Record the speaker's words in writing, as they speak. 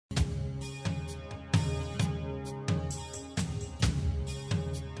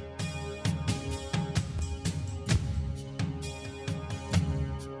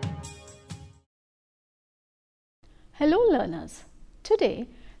Hello learners, today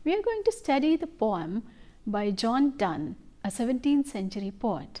we are going to study the poem by John Donne, a 17th century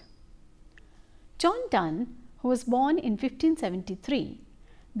poet. John Donne, who was born in 1573,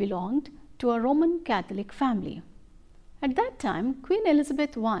 belonged to a Roman Catholic family. At that time, Queen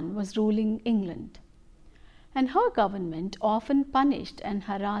Elizabeth I was ruling England, and her government often punished and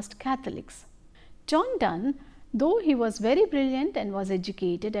harassed Catholics. John Donne, though he was very brilliant and was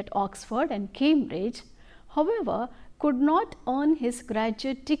educated at Oxford and Cambridge, however, could not earn his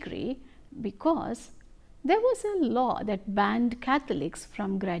graduate degree because there was a law that banned Catholics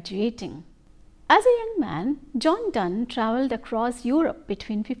from graduating. As a young man, John Donne travelled across Europe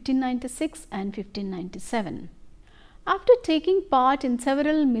between 1596 and 1597. After taking part in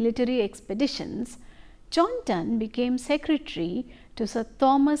several military expeditions, John Donne became secretary to Sir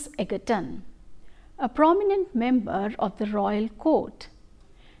Thomas Egerton, a prominent member of the royal court,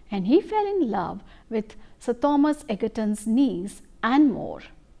 and he fell in love with Sir Thomas Egerton's niece Anne More,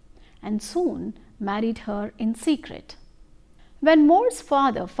 and soon married her in secret. When More's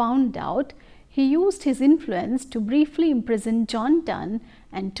father found out, he used his influence to briefly imprison John Donne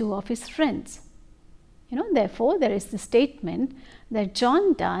and two of his friends. Therefore, there is the statement that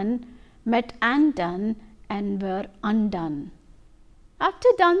John Donne met Anne Donne and were undone. After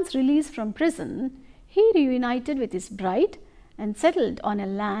Donne's release from prison, he reunited with his bride and settled on a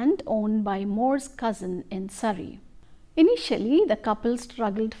land owned by More's cousin in Surrey. Initially, the couple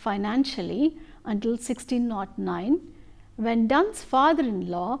struggled financially until 1609, when Donne's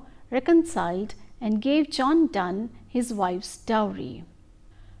father-in-law reconciled and gave John Donne his wife's dowry.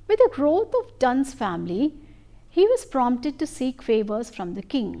 With the growth of Donne's family, he was prompted to seek favours from the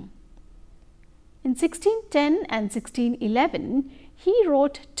king. In 1610 and 1611, he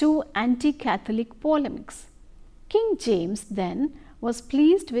wrote two anti-Catholic polemics. King James then was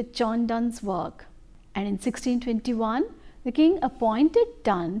pleased with John Donne's work, and in 1621 the king appointed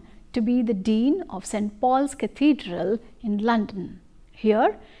Donne to be the Dean of St. Paul's Cathedral in London.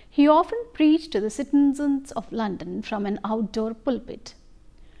 Here he often preached to the citizens of London from an outdoor pulpit,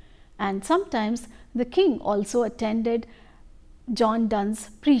 and sometimes the king also attended John Donne's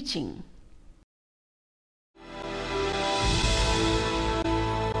preaching.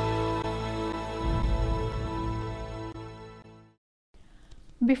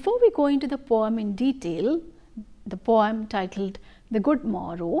 Before we go into the poem in detail, the poem titled The Good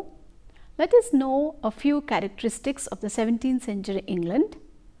Morrow, let us know a few characteristics of the 17th century England,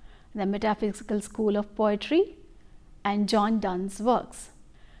 the metaphysical school of poetry, and John Donne's works.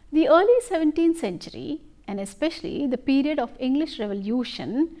 The early 17th century, and especially the period of English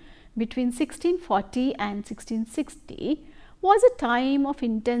Revolution between 1640 and 1660, was a time of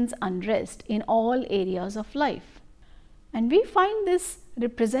intense unrest in all areas of life. And we find this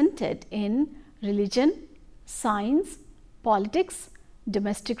represented in religion, science, politics,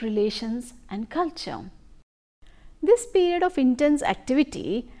 domestic relations, and culture. This period of intense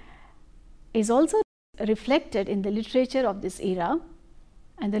activity is also reflected in the literature of this era,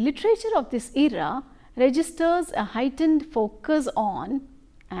 and the literature of this era registers a heightened focus on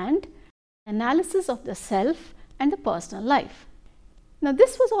and analysis of the self and the personal life. Now,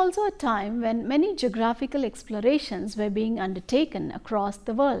 this was also a time when many geographical explorations were being undertaken across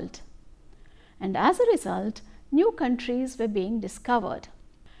the world, and as a result, new countries were being discovered.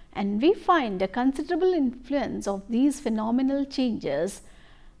 And we find a considerable influence of these phenomenal changes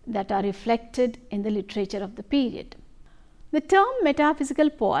that are reflected in the literature of the period. The term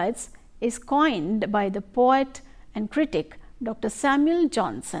metaphysical poets is coined by the poet and critic Dr. Samuel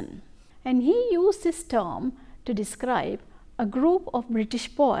Johnson, and he used this term to describe a group of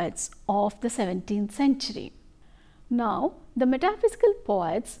British poets of the 17th century. Now, the metaphysical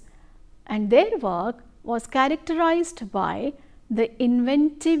poets and their work was characterized by the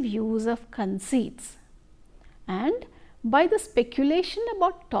inventive use of conceits and by the speculation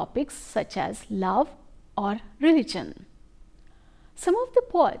about topics such as love or religion. Some of the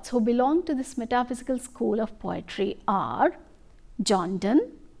poets who belong to this metaphysical school of poetry are John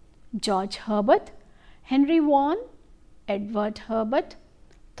Donne, George Herbert, Henry Vaughan, Edward Herbert,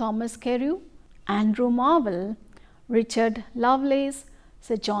 Thomas Carew, Andrew Marvell, Richard Lovelace,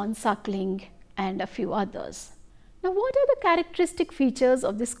 Sir John Suckling, and a few others. Now, what are the characteristic features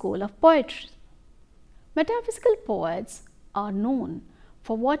of this school of poetry? Metaphysical poets are known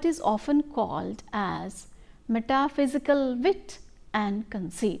for what is often called as metaphysical wit and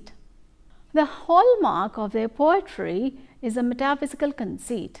conceit. The hallmark of their poetry is a metaphysical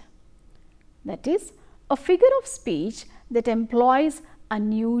conceit, that is, a figure of speech that employs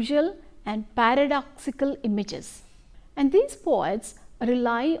unusual and paradoxical images. And these poets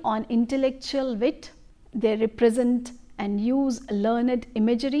rely on intellectual wit They represent and use learned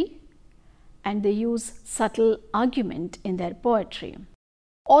imagery, and they use subtle argument in their poetry.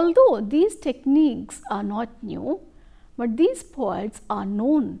 Although these techniques are not new, but these poets are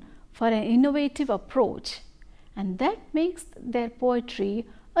known for an innovative approach, and that makes their poetry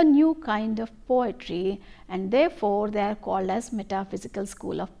a new kind of poetry, and therefore they are called as metaphysical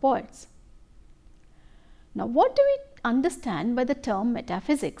school of poets. Now, what do we understand by the term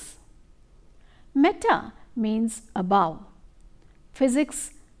metaphysics? Meta means above.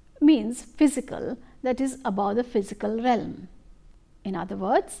 Physics means physical, that is above the physical realm. In other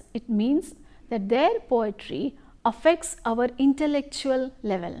words, it means that their poetry affects our intellectual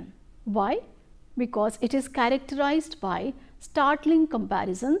level. Why? Because it is characterized by startling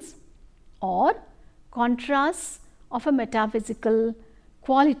comparisons or contrasts of a metaphysical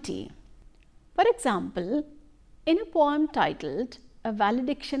quality. For example, in a poem titled A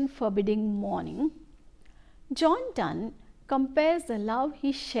Valediction Forbidding Mourning, John Donne compares the love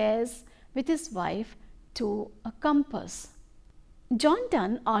he shares with his wife to a compass. John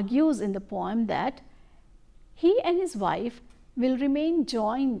Donne argues in the poem that he and his wife will remain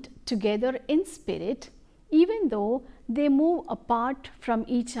joined together in spirit even though they move apart from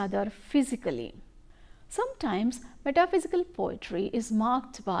each other physically. Sometimes metaphysical poetry is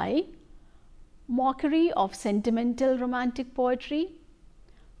marked by mockery of sentimental romantic poetry,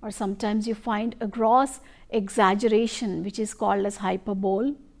 or sometimes you find a gross exaggeration which is called as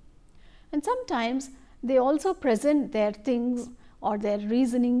hyperbole, and sometimes they also present their things or their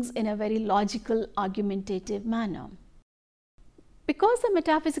reasonings in a very logical, argumentative manner. Because the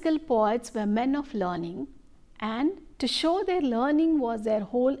metaphysical poets were men of learning, and to show their learning was their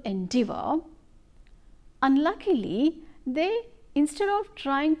whole endeavor, unluckily they, instead of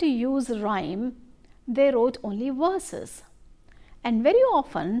trying to use rhyme, they wrote only verses. And very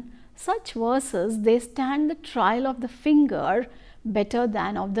often such verses, they stand the trial of the finger better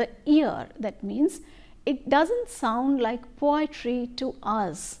than of the ear. That means it doesn't sound like poetry to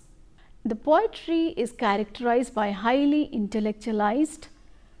us. The poetry is characterized by highly intellectualized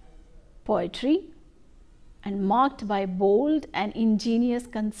poetry and marked by bold and ingenious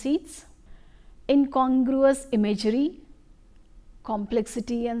conceits, incongruous imagery,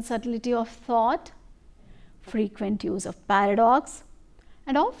 complexity and subtlety of thought, frequent use of paradox,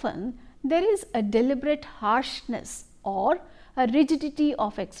 and often there is a deliberate harshness or a rigidity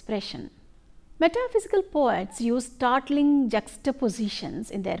of expression. Metaphysical poets use startling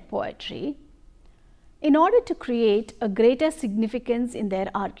juxtapositions in their poetry in order to create a greater significance in their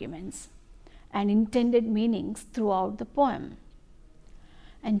arguments and intended meanings throughout the poem.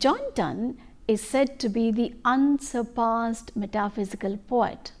 And John Donne is said to be the unsurpassed metaphysical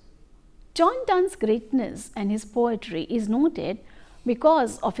poet. John Donne's greatness and his poetry is noted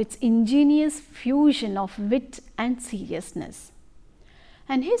because of its ingenious fusion of wit and seriousness.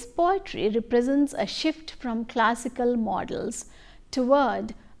 And his poetry represents a shift from classical models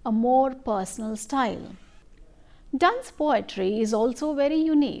toward a more personal style. Donne's poetry is also very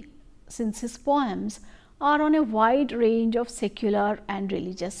unique since his poems are on a wide range of secular and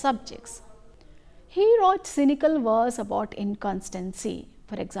religious subjects. He wrote cynical verse about inconstancy.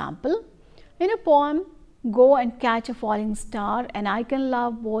 For example, in a poem, Go and Catch a Falling Star and I Can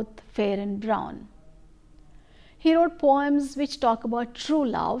Love Both Fair and Brown. He wrote poems which talk about true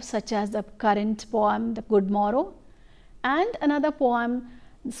love, such as the current poem, The Good Morrow, and another poem,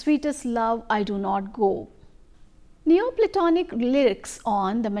 The Sweetest Love I Do Not Go. Neoplatonic lyrics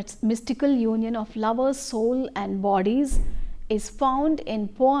on the mystical union of lovers' soul and bodies is found in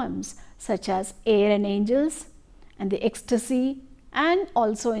poems such as Air and Angels and The Ecstasy, and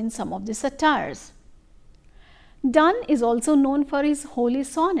also in some of the satires. Donne is also known for his holy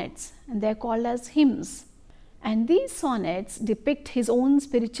sonnets, and they are called as hymns. And these sonnets depict his own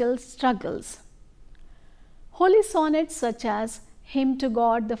spiritual struggles. Holy sonnets such as Hymn to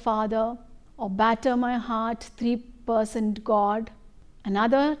God the Father or Batter My Heart, 3% God.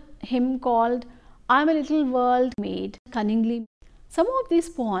 Another hymn called I Am a Little World Made Cunningly. Some of these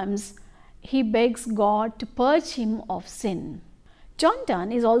poems he begs God to purge him of sin. John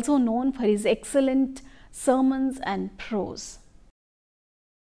Donne is also known for his excellent sermons and prose.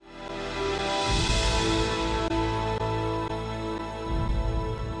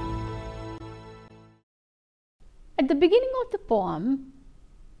 At the beginning of the poem,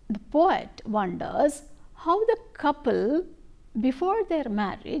 the poet wonders how the couple before their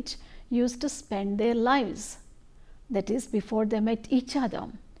marriage used to spend their lives, that is, before they met each other.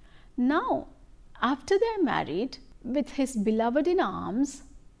 Now, after they are married, with his beloved in arms,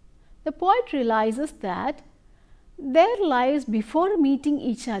 the poet realizes that their lives before meeting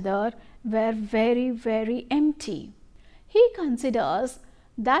each other were very empty. He considers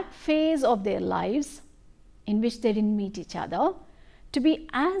that phase of their lives in which they didn't meet each other to be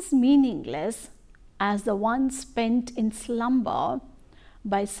as meaningless as the one spent in slumber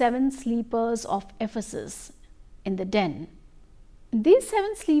by 7 sleepers of Ephesus in the den. These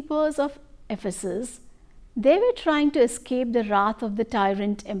 7 sleepers of Ephesus, they were trying to escape the wrath of the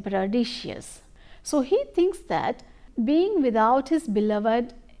tyrant Emperor Decius. So he thinks that being without his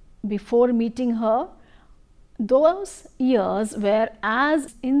beloved before meeting her, those years were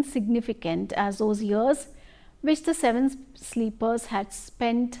as insignificant as those years which the 7 sleepers had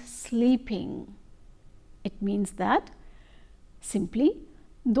spent sleeping. It means that simply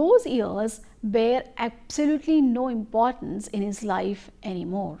those years bear absolutely no importance in his life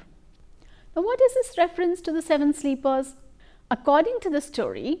anymore. Now, what is this reference to the 7 sleepers? According to the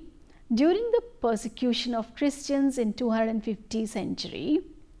story, during the persecution of Christians in 250 century,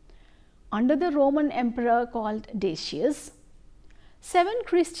 under the Roman emperor called Decius, 7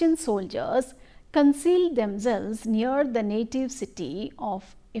 Christian soldiers concealed themselves near the native city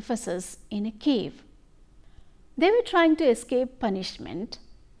of Ephesus in a cave. They were trying to escape punishment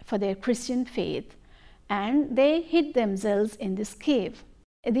for their Christian faith, and they hid themselves in this cave.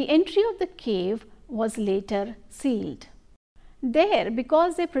 The entry of the cave was later sealed. There,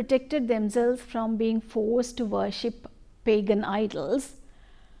 because they protected themselves from being forced to worship pagan idols,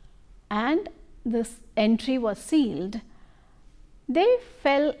 and this entry was sealed, they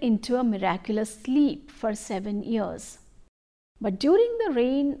fell into a miraculous sleep for 7 years. But during the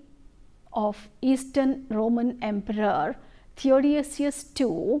reign of Eastern Roman Emperor Theodosius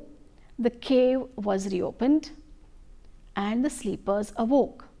II, the cave was reopened and the sleepers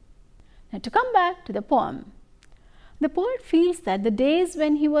awoke. Now, to come back to the poem, the poet feels that the days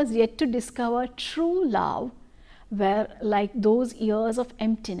when he was yet to discover true love were like those years of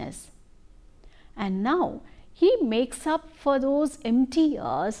emptiness, and now he makes up for those empty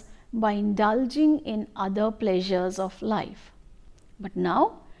years by indulging in other pleasures of life. But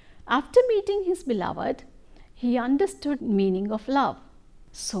now, after meeting his beloved, he understood meaning of love.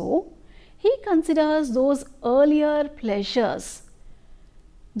 So, he considers those earlier pleasures,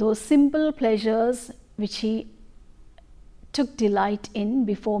 those simple pleasures which he took delight in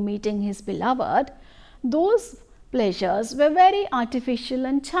before meeting his beloved, those pleasures were very artificial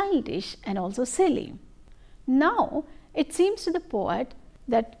and childish and also silly. Now, it seems to the poet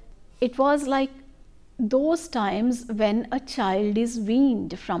that it was like those times when a child is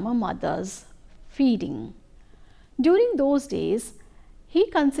weaned from a mother's feeding. During those days, he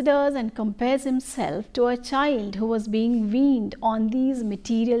considers and compares himself to a child who was being weaned on these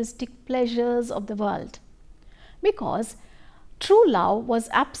materialistic pleasures of the world, because true love was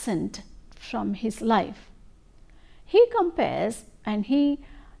absent from his life. He compares and he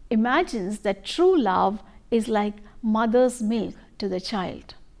imagines that true love is like mother's milk to the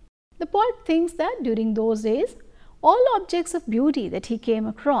child. The poet thinks that during those days, all objects of beauty that he came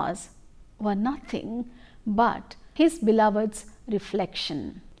across were nothing but his beloved's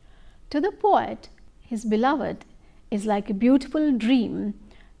reflection. To the poet, his beloved is like a beautiful dream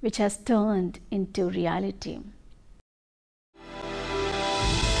which has turned into reality.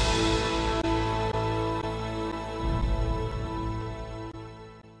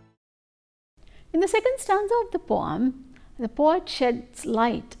 In the second stanza of the poem, the poet sheds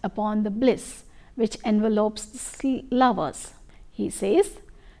light upon the bliss which envelopes the lovers. He says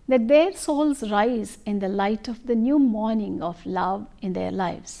that their souls rise in the light of the new morning of love in their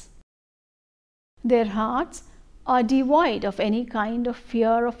lives. Their hearts are devoid of any kind of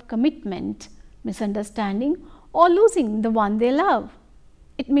fear of commitment, misunderstanding, or losing the one they love.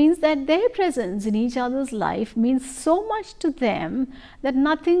 It means that their presence in each other's life means so much to them that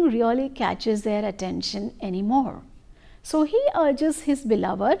nothing really catches their attention anymore. So he urges his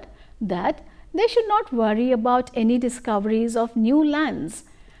beloved that they should not worry about any discoveries of new lands,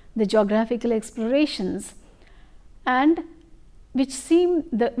 the geographical explorations, and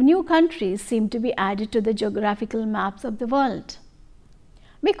the new countries seem to be added to the geographical maps of the world,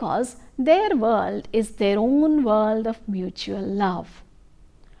 because their world is their own world of mutual love.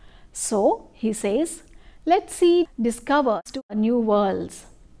 So, he says, let's see discover to new worlds,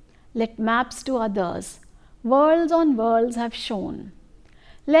 let maps to others, worlds on worlds have shown.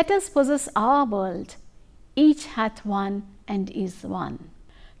 Let us possess our world, each hath one and is one.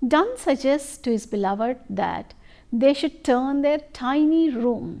 Donne suggests to his beloved that they should turn their tiny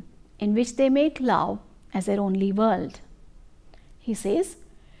room in which they make love as their only world. He says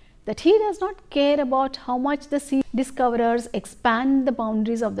that he does not care about how much the sea discoverers expand the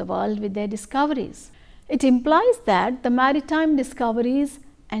boundaries of the world with their discoveries. It implies that the maritime discoveries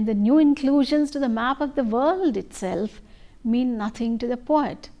and the new inclusions to the map of the world itself mean nothing to the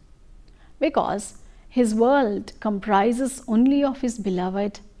poet, because his world comprises only of his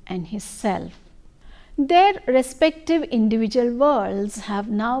beloved and his self. Their respective individual worlds have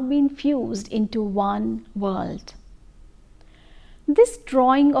now been fused into one world. This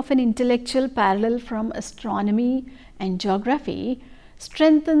drawing of an intellectual parallel from astronomy and geography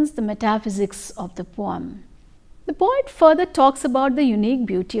strengthens the metaphysics of the poem. The poet further talks about the unique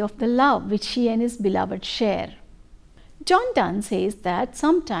beauty of the love which he and his beloved share. John Donne says that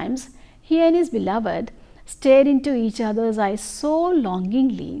sometimes he and his beloved stare into each other's eyes so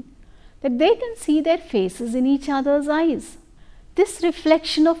longingly that they can see their faces in each other's eyes. This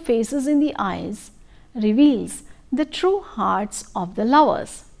reflection of faces in the eyes reveals the true hearts of the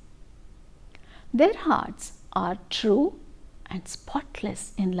lovers. Their hearts are true and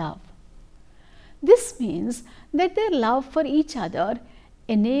spotless in love. This means that their love for each other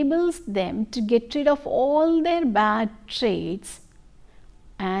enables them to get rid of all their bad traits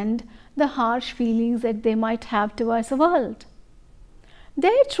and the harsh feelings that they might have towards the world.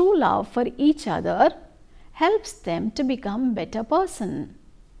 Their true love for each other helps them to become a better person.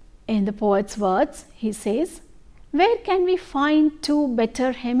 In the poet's words, he says, "Where can we find two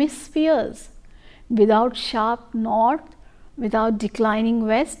better hemispheres? Without sharp north, without declining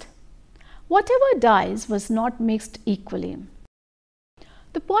west? Whatever dies was not mixed equally."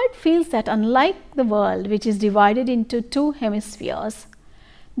 The poet feels that unlike the world, which is divided into two hemispheres,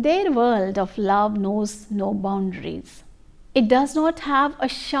 their world of love knows no boundaries. It does not have a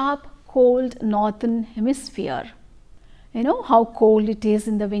sharp, cold northern hemisphere. You know how cold it is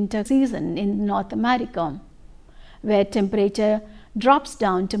in the winter season in North America, where temperature drops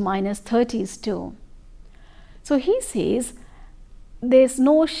down to -30s too. So he says there's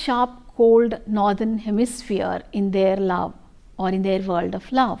no sharp, cold northern hemisphere in their love or in their world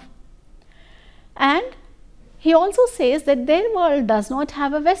of love. And he also says that their world does not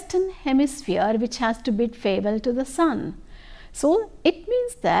have a western hemisphere which has to bid farewell to the sun. So it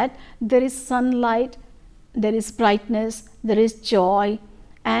means that there is sunlight, there is brightness, there is joy,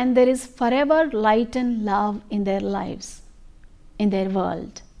 and there is forever light and love in their lives, in their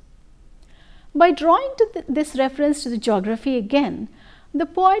world. By drawing to this reference to the geography again, the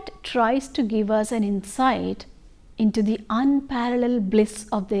poet tries to give us an insight into the unparalleled bliss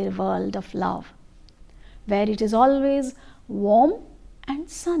of their world of love, where it is always warm and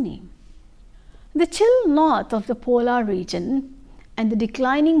sunny. The chill north of the polar region and the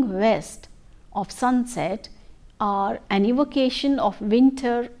declining west of sunset are an evocation of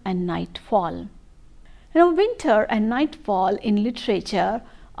winter and nightfall. Winter and nightfall in literature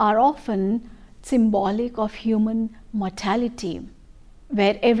are often symbolic of human mortality,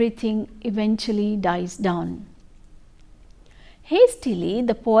 where everything eventually dies down. Hastily,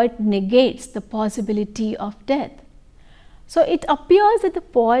 the poet negates the possibility of death. So it appears that the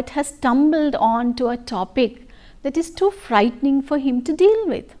poet has stumbled on to a topic that is too frightening for him to deal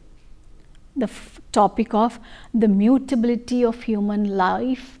with. The topic of the mutability of human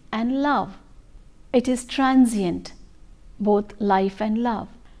life and love. It is transient, both life and love.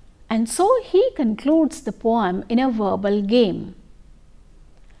 And so he concludes the poem in a verbal game.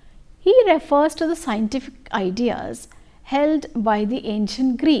 He refers to the scientific ideas held by the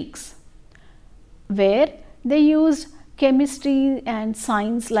ancient Greeks, where they used chemistry and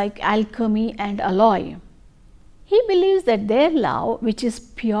science like alchemy and alloy. He believes that their love, which is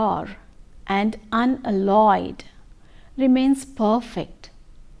pure and unalloyed, remains perfect,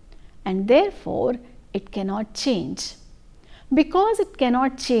 and therefore it cannot change. Because it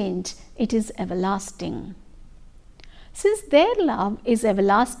cannot change, it is everlasting. Since their love is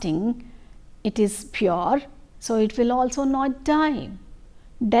everlasting, it is pure, so it will also not die.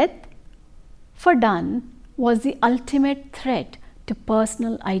 Death, for Donne, was the ultimate threat to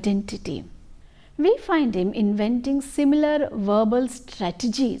personal identity. We find him inventing similar verbal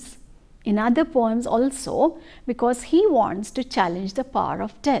strategies in other poems also, because he wants to challenge the power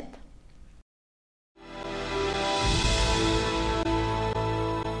of death.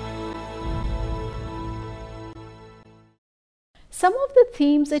 Some of the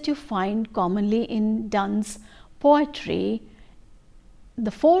themes that you find commonly in Donne's poetry,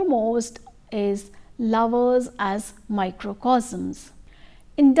 the foremost is lovers as microcosms.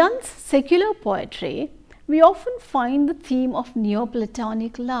 In Donne's secular poetry, we often find the theme of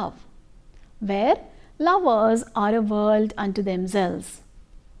Neoplatonic love, where lovers are a world unto themselves.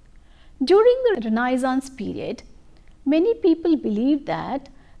 During the Renaissance period, many people believed that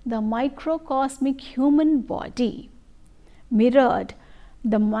the microcosmic human body mirrored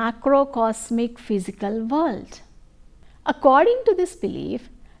the macrocosmic physical world. According to this belief,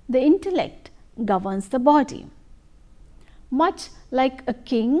 the intellect governs the body, much like a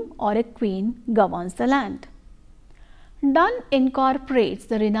king or a queen governs the land. Donne incorporates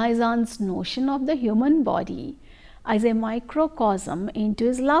the Renaissance notion of the human body as a microcosm into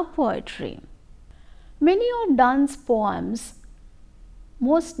his love poetry. Many of Donne's poems,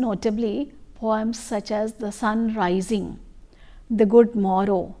 most notably poems such as The Sun Rising, The Good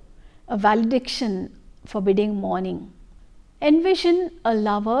Morrow, A Valediction Forbidding Morning, envision a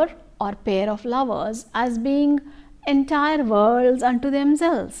lover or pair of lovers as being entire worlds unto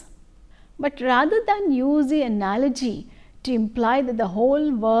themselves. But rather than use the analogy to imply that the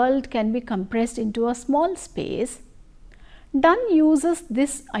whole world can be compressed into a small space, Donne uses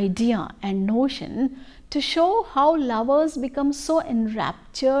this idea and notion to show how lovers become so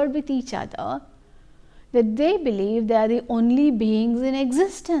enraptured with each other that they believe they are the only beings in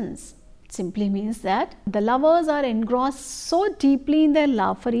existence. It simply means that the lovers are engrossed so deeply in their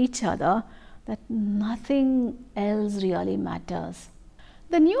love for each other that nothing else really matters.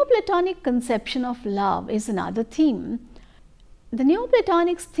 The Neoplatonic conception of love is another theme. The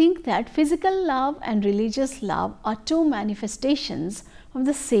Neoplatonics think that physical love and religious love are two manifestations of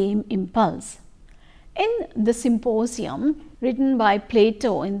the same impulse. In the Symposium, written by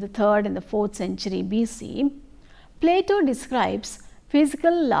Plato in the 3rd and the 4th century BC, Plato describes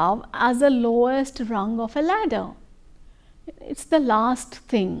physical love as the lowest rung of a ladder. It's the last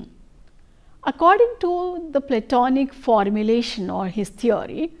thing. According to the Platonic formulation or his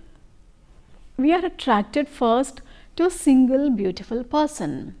theory, we are attracted first to a single beautiful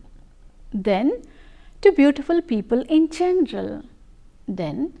person, then to beautiful people in general,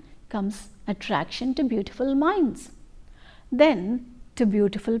 then comes attraction to beautiful minds, then to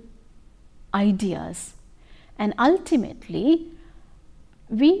beautiful ideas, and ultimately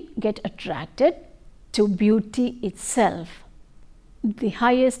we get attracted to beauty itself, the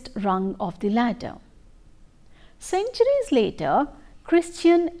highest rung of the ladder. Centuries later,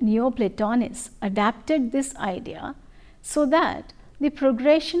 Christian Neoplatonists adapted this idea so that the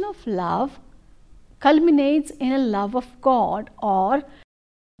progression of love culminates in a love of God or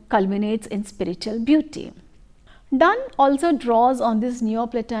culminates in spiritual beauty. Donne also draws on this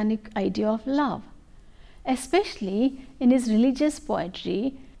Neoplatonic idea of love, especially in his religious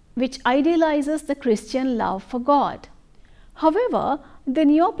poetry, which idealizes the Christian love for God. However, the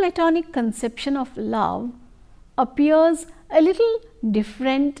Neoplatonic conception of love appears a little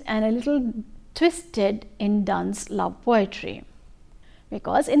different and a little twisted in Donne's love poetry,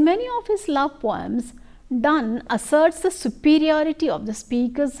 because in many of his love poems, Donne asserts the superiority of the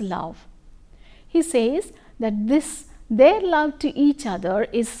speaker's love. He says that their love to each other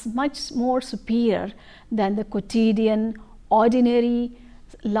is much more superior than the quotidian, ordinary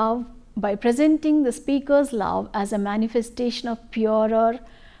love, by presenting the speaker's love as a manifestation of purer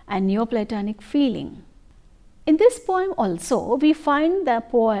and Neoplatonic feeling. In this poem also, we find the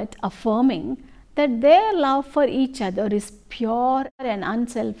poet affirming that their love for each other is pure and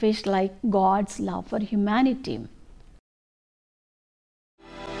unselfish like God's love for humanity.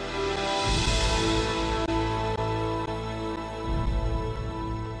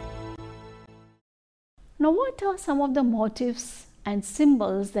 Now, what are some of the motifs and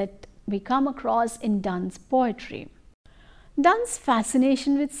symbols that we come across in Donne's poetry? Donne's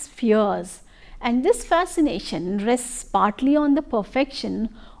fascination with spheres, and this fascination rests partly on the perfection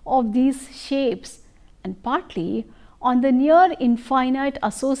of these shapes and partly on the near infinite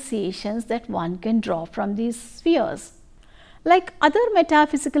associations that one can draw from these spheres. Like other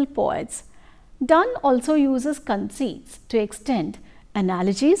metaphysical poets, Donne also uses conceits to extend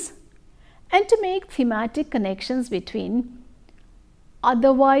analogies and to make thematic connections between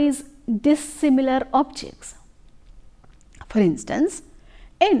otherwise dissimilar objects. For instance,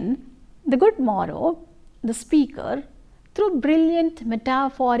 in The Good Morrow, the speaker, through brilliant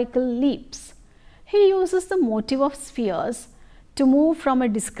metaphorical leaps, he uses the motive of spheres to move from a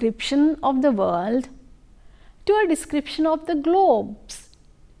description of the world to a description of the globes,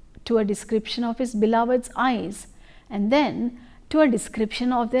 to a description of his beloved's eyes, and then to a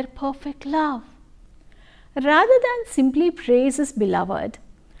description of their perfect love. Rather than simply praise his beloved,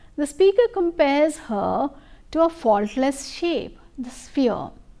 the speaker compares her to a faultless shape, the sphere,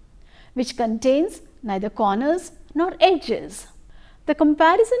 which contains neither corners nor edges. The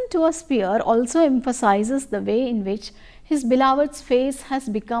comparison to a sphere also emphasizes the way in which his beloved's face has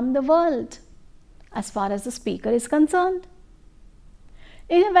become the world, as far as the speaker is concerned.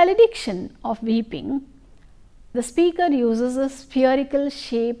 In a valediction of weeping, the speaker uses a spherical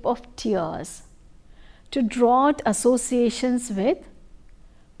shape of tears to draw out associations with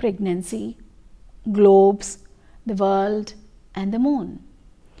pregnancy, globes, the world, and the moon.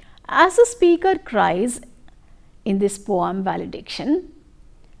 As the speaker cries in this poem valediction,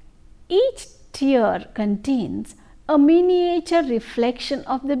 each tear contains a miniature reflection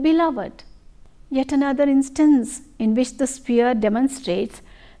of the beloved. Yet another instance in which the sphere demonstrates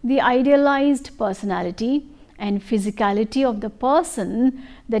the idealized personality and physicality of the person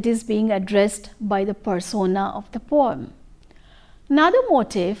that is being addressed by the persona of the poem. Another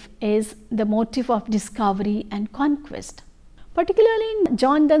motif is the motif of discovery and conquest. Particularly in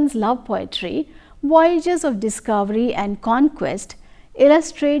John Donne's love poetry, voyages of discovery and conquest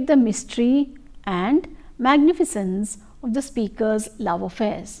illustrate the mystery and magnificence of the speaker's love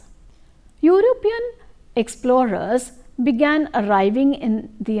affairs. European explorers began arriving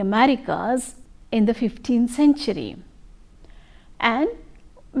in the Americas in the 15th century, and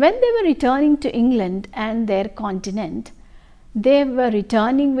when they were returning to England and their continent, they were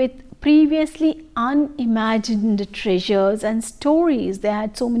returning with previously unimagined treasures and stories. They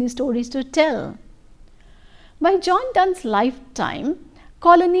had so many stories to tell. By John Donne's lifetime,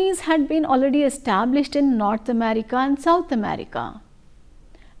 colonies had been already established in North America and South America,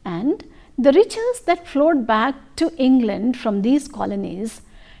 and the riches that flowed back to England from these colonies,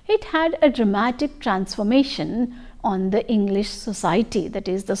 it had a dramatic transformation on the English society, that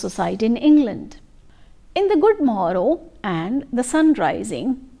is, the society in England. In The Good Morrow and The Sun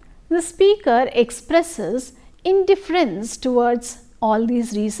Rising, the speaker expresses indifference towards all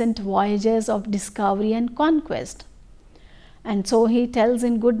these recent voyages of discovery and conquest. And so he tells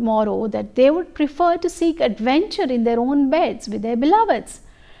in Good Morrow that they would prefer to seek adventure in their own beds with their beloveds,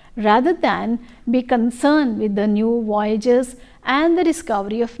 rather than be concerned with the new voyages and the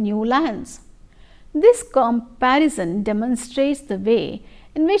discovery of new lands. This comparison demonstrates the way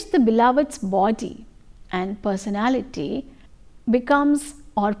in which the beloved's body and personality becomes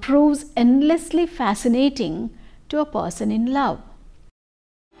or proves endlessly fascinating to a person in love.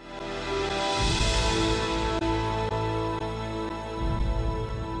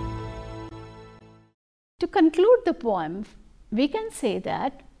 To conclude the poem, we can say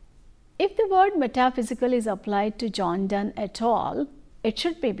that if the word metaphysical is applied to John Donne at all, it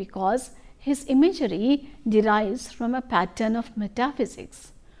should be because his imagery derives from a pattern of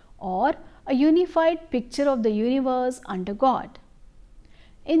metaphysics, or a unified picture of the universe under God.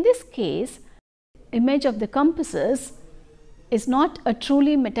 In this case, the image of the compasses is not a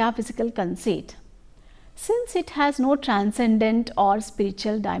truly metaphysical conceit, since it has no transcendent or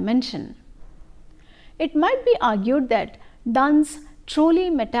spiritual dimension. It might be argued that Donne's truly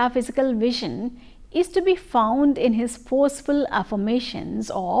metaphysical vision is to be found in his forceful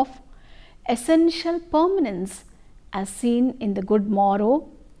affirmations of essential permanence, as seen in The Good Morrow,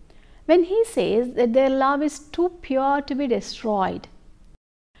 when he says that their love is too pure to be destroyed.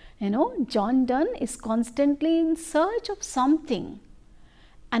 John Donne is constantly in search of something,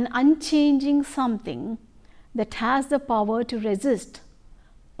 an unchanging something that has the power to resist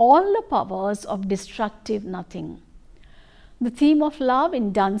all the powers of destructive nothing. The theme of love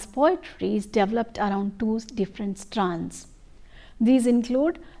in Donne's poetry is developed around two different strands. These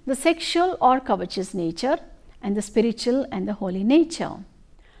include the sexual or covetous nature and the spiritual and the holy nature.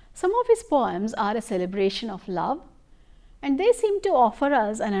 Some of his poems are a celebration of love, and they seem to offer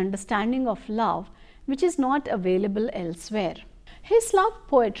us an understanding of love which is not available elsewhere. His love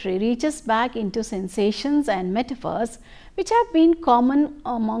poetry reaches back into sensations and metaphors which have been common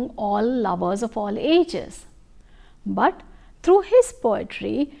among all lovers of all ages. But through his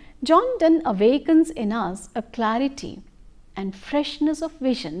poetry, John Donne awakens in us a clarity and freshness of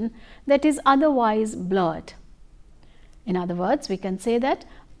vision that is otherwise blurred. In other words, we can say that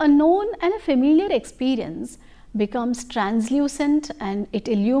a known and a familiar experience becomes translucent and it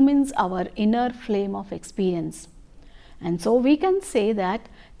illumines our inner flame of experience. And so we can say that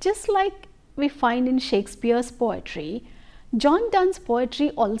just like we find in Shakespeare's poetry, John Donne's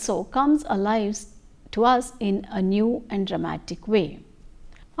poetry also comes alive to us in a new and dramatic way.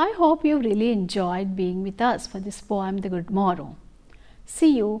 I hope you really enjoyed being with us for this poem, The Good Morrow.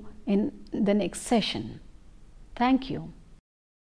 See you in the next session. Thank you.